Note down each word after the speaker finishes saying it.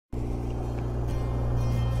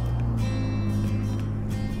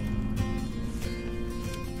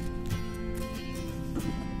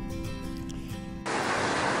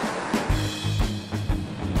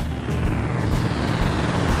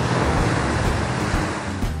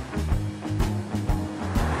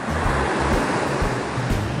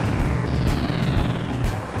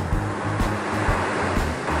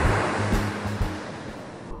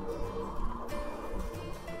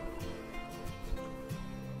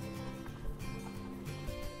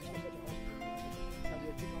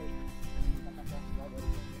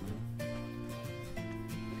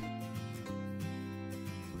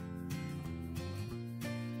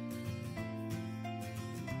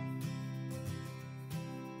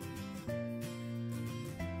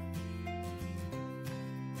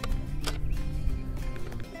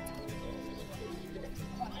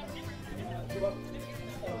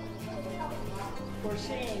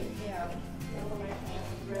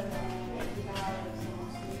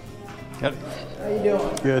Yep. How you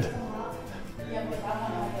doing? Good.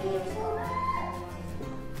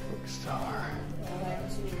 Star.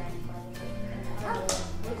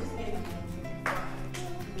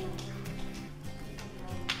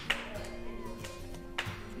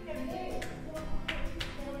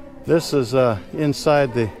 This is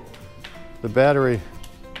inside the battery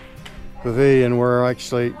pavilion where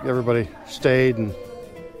actually everybody stayed, and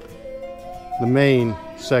the main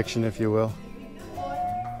section, if you will.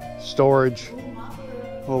 Storage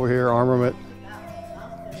over here, armament,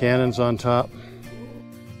 cannons on top.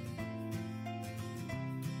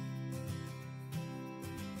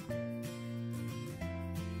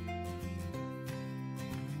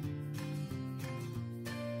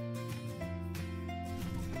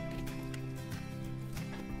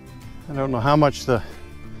 I don't know how much the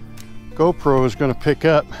GoPro is going to pick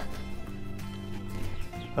up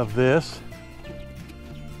of this.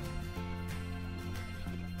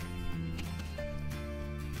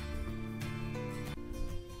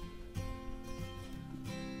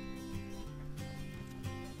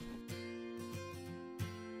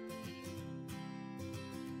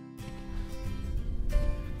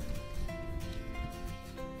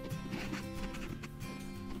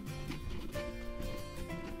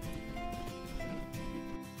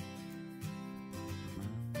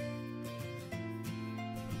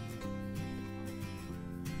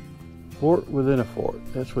 Fort within a fort.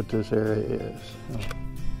 That's what this area is. I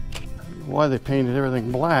don't know why they painted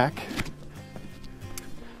everything black.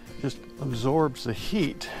 Just absorbs the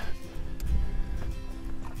heat.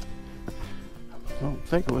 I don't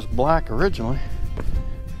think it was black originally.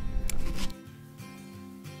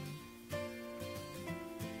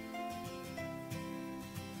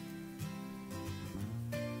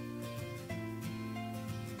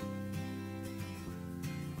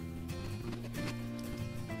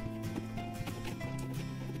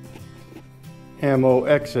 Ammo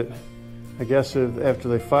exit. I guess after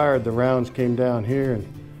they fired, the rounds came down here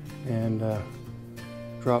and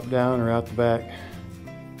dropped down or out the back.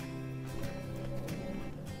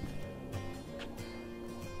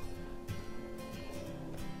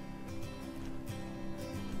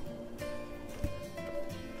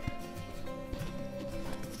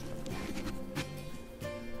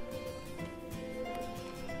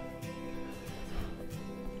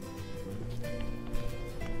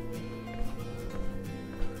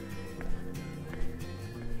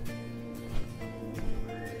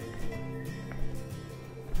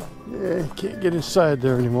 Yeah, you can't get inside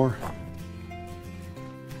there anymore.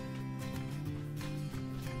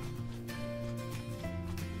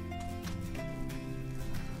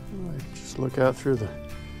 Just look out through the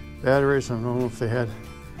batteries. I don't know if they had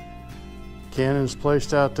cannons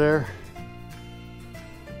placed out there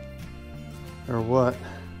or what.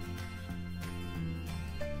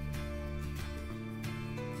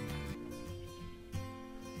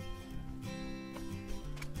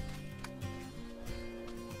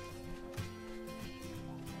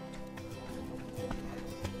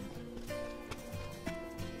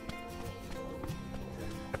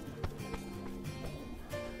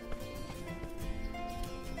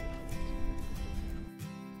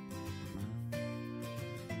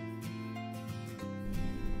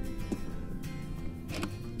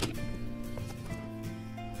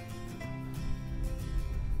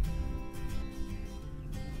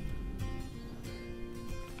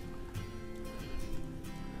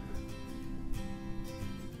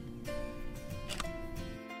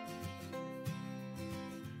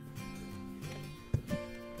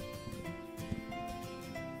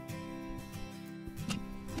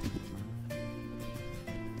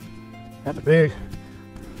 That's a big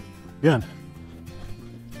gun.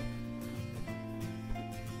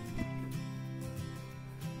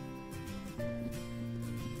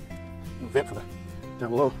 Vent for the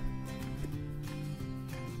down below.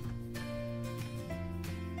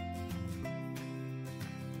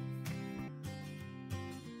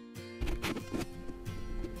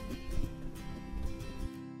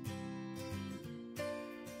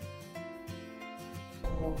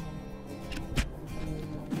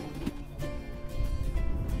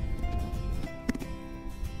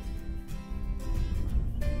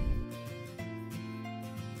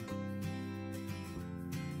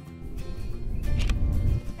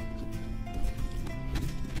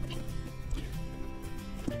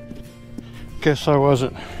 Guess I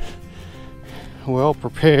wasn't well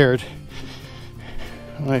prepared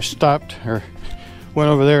when I stopped or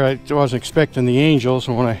went over there. I wasn't expecting the angels,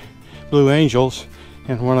 and when I Blue Angels,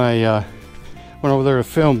 and when I went over there to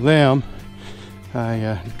film them,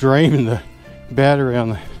 I drained the battery on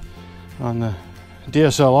the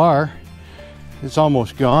DSLR. It's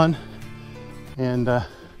almost gone, and the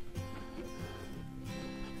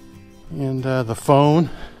phone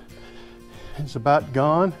is about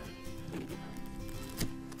gone.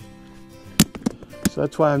 So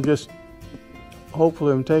that's why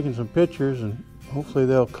hopefully I'm taking some pictures, and hopefully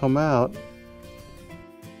they'll come out.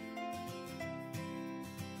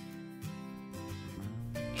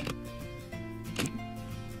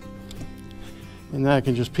 And then I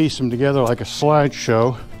can just piece them together like a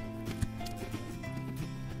slideshow.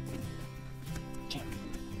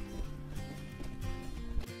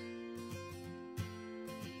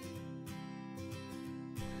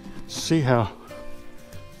 See how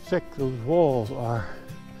thick those walls are.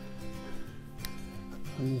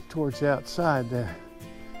 I mean, towards the outside there.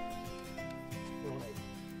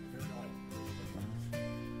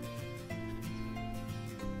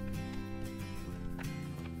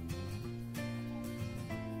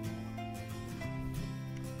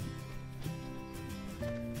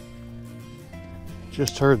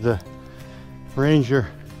 Just heard the ranger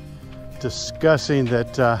discussing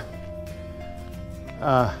that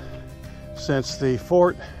since the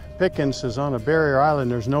Fort Pickens is on a barrier island,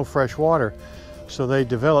 there's no fresh water. So they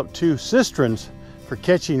developed 2 cisterns for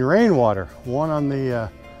catching rainwater. One on the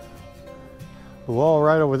wall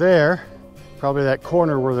right over there, probably that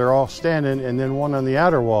corner where they're all standing, and then one on the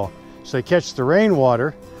outer wall. So they catch the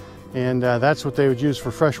rainwater, and that's what they would use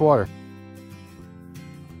for fresh water.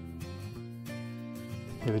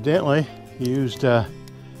 Evidently used the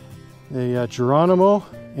Geronimo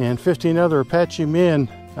and 15 other Apache men.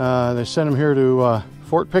 They sent them here to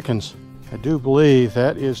Fort Pickens. I do believe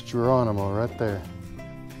that is Geronimo right there.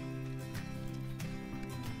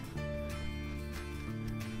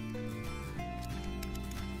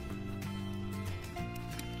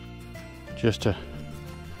 Just a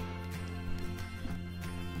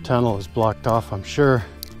tunnel is blocked off, I'm sure,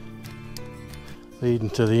 leading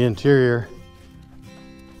to the interior.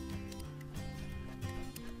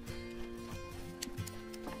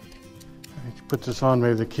 Put this on,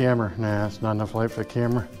 maybe the camera. Nah, it's not enough light for the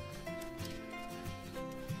camera.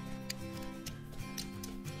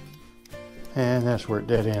 And that's where it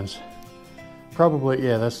dead ends. Probably,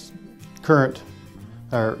 yeah, that's current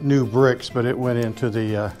or new bricks, but it went into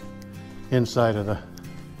the inside of the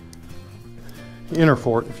inner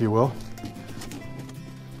fort, if you will.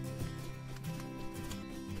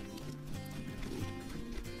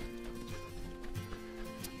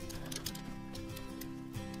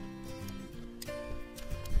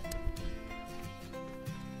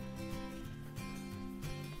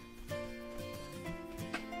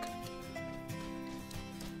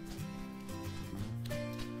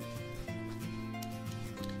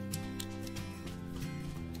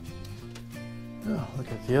 Oh,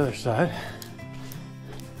 look at the other side,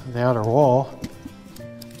 the outer wall.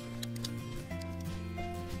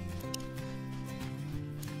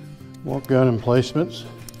 More gun emplacements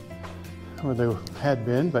where they had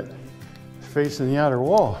been, but facing the outer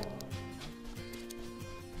wall.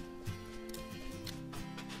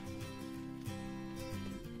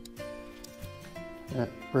 That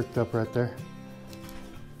bricked up right there.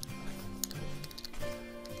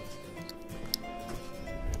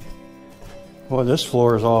 Well, this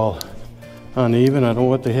floor is all uneven. I don't know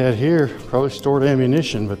what they had here. Probably stored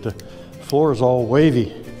ammunition, but the floor is all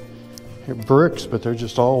wavy. They're bricks, but they're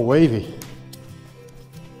just all wavy.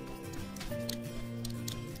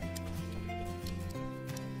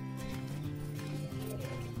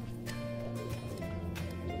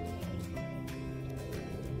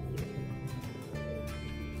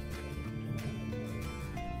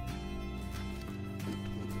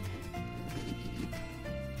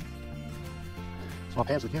 Small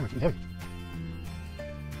pans with the camera, it's heavy.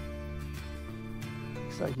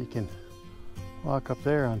 Looks like you can walk up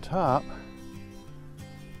there on top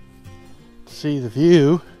to see the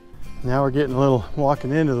view. Now we're getting a little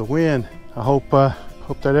walking into the wind. I hope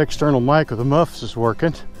that external mic with the muffs is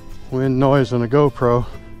working. Wind noise on the GoPro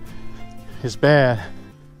is bad.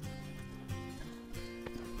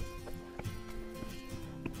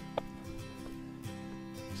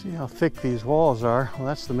 See how thick these walls are? Well,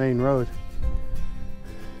 that's the main road.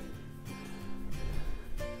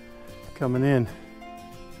 Coming in.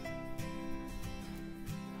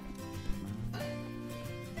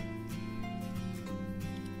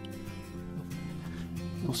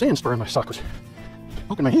 Little sand spur in my sock was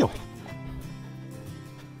poking my heel.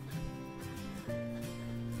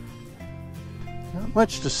 Not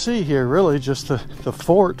much to see here, really, just the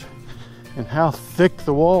fort and how thick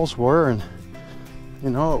the walls were, and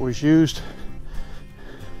you know, it was used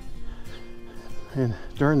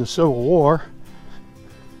during the Civil War.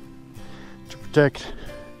 protect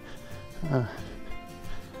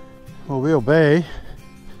Mobile Bay.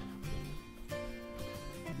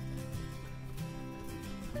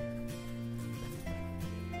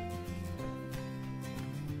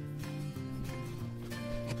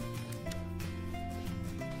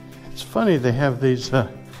 It's funny they have these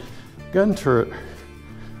gun turret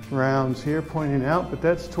rounds here pointing out, but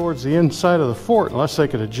that's towards the inside of the fort, unless they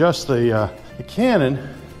could adjust the cannon,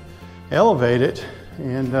 elevate it,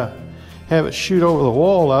 and have it shoot over the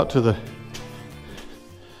wall out to the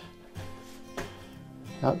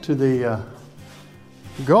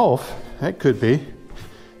Gulf. That could be.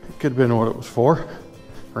 It could have been what it was for,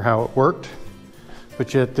 or how it worked.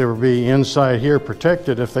 But yet there would be inside here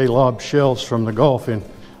protected if they lobbed shells from the Gulf in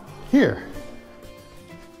here.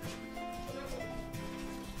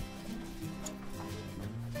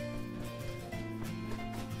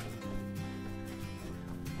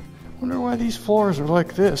 I wonder why these floors are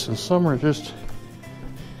like this and some are just,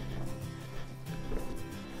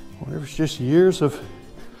 I wonder if it's just years of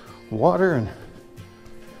water and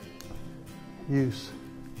use.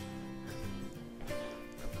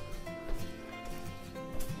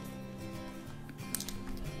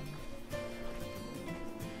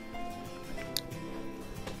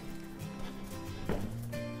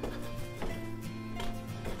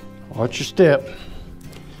 Watch your step.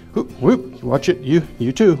 Whoop, whoop. Watch it.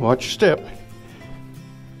 You too. Watch your step.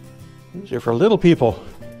 These are for little people.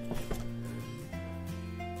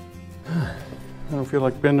 I don't feel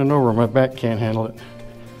like bending over. My back can't handle it.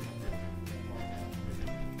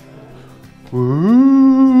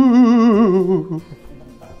 Woo!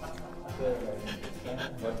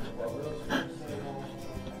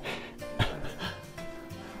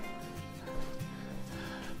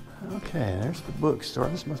 Okay, there's the bookstore.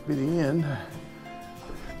 This must be the end.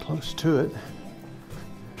 Close to it.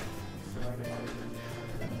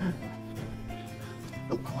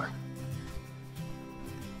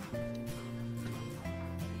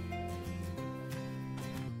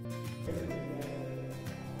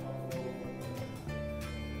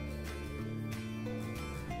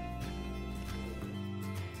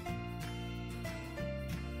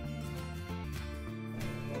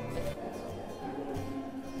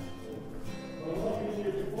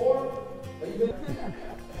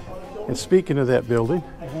 And speaking of that building,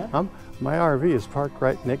 my RV is parked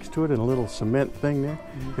right next to it in a little cement thing there.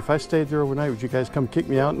 If I stayed there overnight, would you guys come kick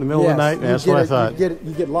me out in the middle of the night? And that's what I thought.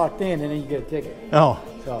 You get locked in and then you get a ticket. Oh,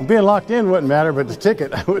 so being locked in wouldn't matter, but the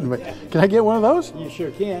ticket, I wouldn't. Can I get one of those? You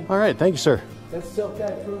sure can. All right, thank you, sir. That's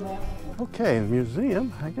silk-tied through now. Okay, the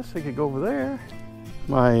museum. I guess I could go over there.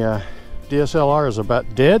 My DSLR is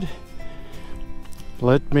about dead.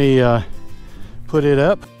 Let me put it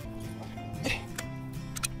up.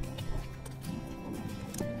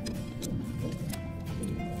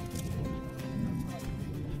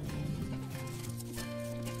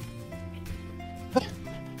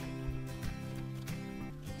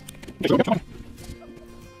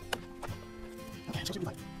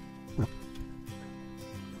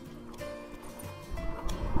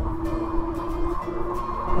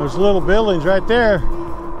 Those little buildings right there,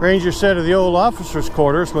 Ranger said, are the old officers'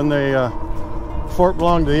 quarters when the fort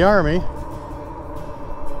belonged to the Army.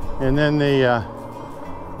 And then the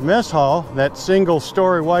mess hall, that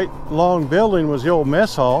single-story white long building, was the old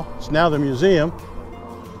mess hall. It's now the museum.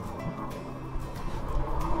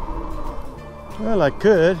 Well, I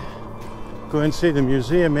could go and see the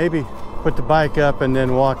museum, maybe put the bike up and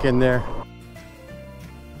then walk in there.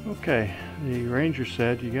 Okay, the ranger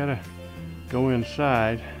said you gotta go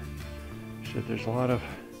inside. He said there's a lot of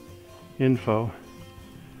info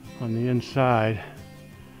on the inside.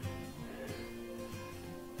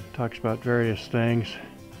 Talks about various things.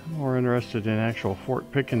 I'm more interested in actual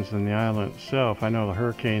Fort Pickens than the island itself. I know the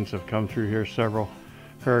hurricanes have come through here, several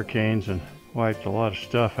hurricanes, and wiped a lot of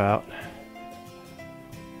stuff out.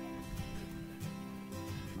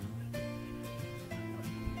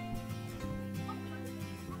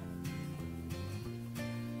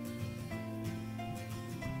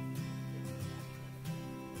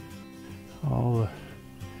 All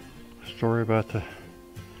the story about the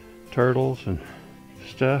turtles and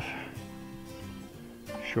stuff,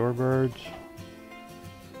 shorebirds.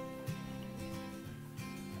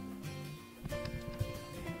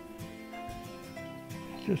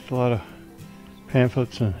 Just a lot of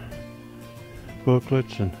pamphlets and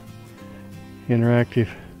booklets and interactive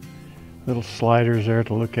little sliders there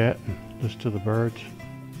to look at and listen to the birds.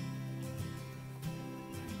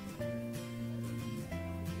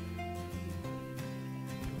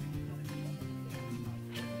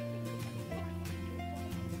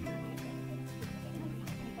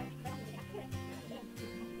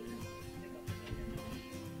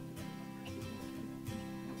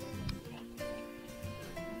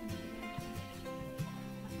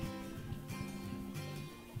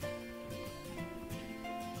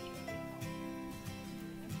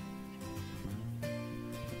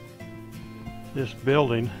 This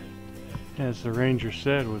building, as the ranger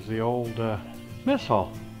said, was the old mess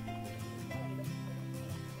hall.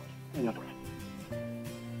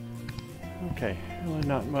 Okay, really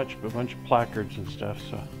not much, but a bunch of placards and stuff,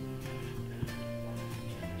 so.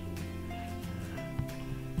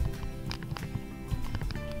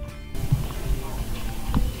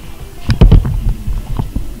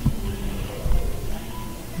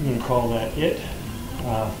 I'm going to call that it.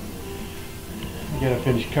 I gotta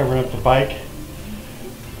finish covering up the bike,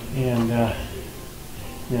 and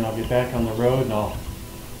then I'll get back on the road and I'll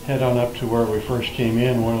head on up to where we first came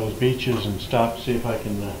in, one of those beaches, and stop to see if I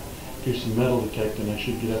can do some metal detecting. I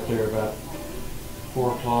should get up there about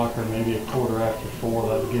 4 o'clock or maybe a quarter after 4.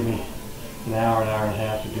 That'll give me an hour and a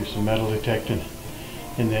half to do some metal detecting,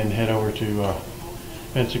 and then head over to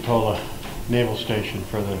Pensacola Naval Station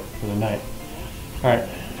for the night. All right,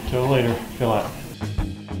 till later. Fill out.